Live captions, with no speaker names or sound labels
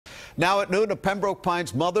Now at noon, a Pembroke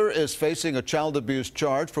Pines mother is facing a child abuse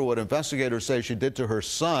charge for what investigators say she did to her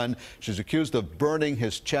son. She's accused of burning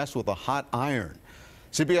his chest with a hot iron.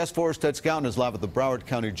 CBS 4's Ted Scouten is live at the Broward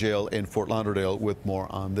County Jail in Fort Lauderdale with more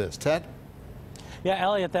on this. Ted? Yeah,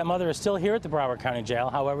 Elliot, that mother is still here at the Broward County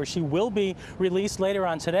Jail. However, she will be released later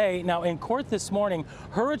on today. Now, in court this morning,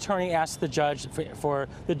 her attorney asked the judge for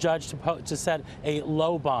the judge to set a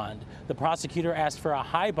low bond. The prosecutor asked for a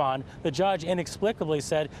high bond. The judge inexplicably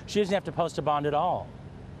said she doesn't have to post a bond at all.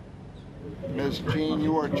 Ms. Jean,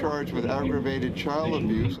 you are charged with aggravated child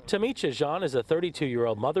abuse. Tamicha Jean is a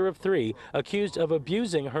 32-year-old mother of three accused of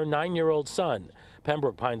abusing her 9-year-old son.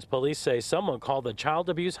 Pembroke Pines police say someone called the child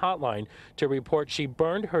abuse hotline to report she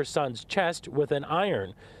burned her son's chest with an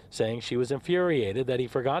iron, saying she was infuriated that he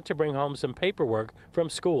forgot to bring home some paperwork from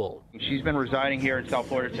school. She's been residing here in South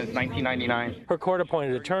Florida since 1999. Her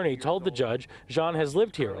court-appointed attorney told the judge Jean has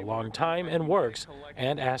lived here a long time and works,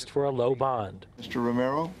 and asked for a low bond. Mr.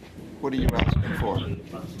 Romero, what are you asking for?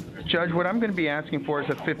 Judge, what I'm going to be asking for is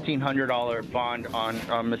a $1,500 bond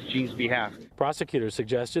on Ms. Jean's behalf. Prosecutors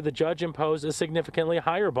suggested the judge impose a significantly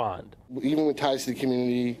higher bond. Even with ties to the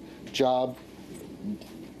community, job,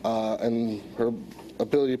 and her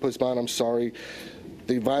ability to post bond, I'm sorry.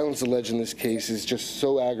 The violence alleged in this case is just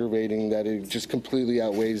so aggravating that it just completely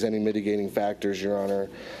outweighs any mitigating factors, Your Honor.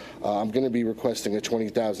 I'm going to be requesting a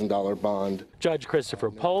 $20,000 bond. Judge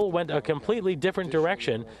Christopher Pohl went a completely different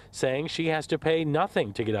direction, saying she has to pay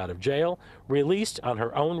nothing to get out of jail, released on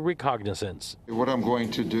her own recognizance. What I'm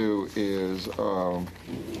going to do is I'm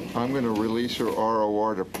going to release her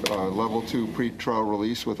ROR to level 2 pretrial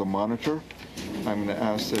release with a monitor. I'm going to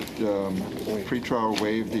ask that pretrial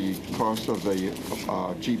waive the cost of the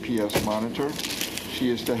GPS monitor.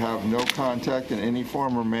 She is to have no contact in any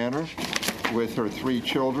form or manner with her 3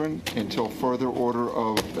 children until further order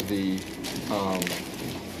of the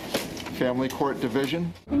family court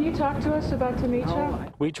division. Can you talk to us about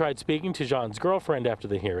Tamicha? We tried speaking to Jean's girlfriend after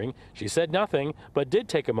the hearing. She said nothing, but did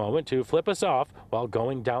take a moment to flip us off while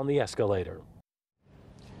going down the escalator.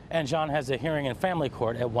 And Jean has a hearing in family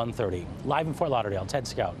court at 1:30. Live in Fort Lauderdale, Ted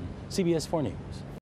Scouten, CBS 4 News.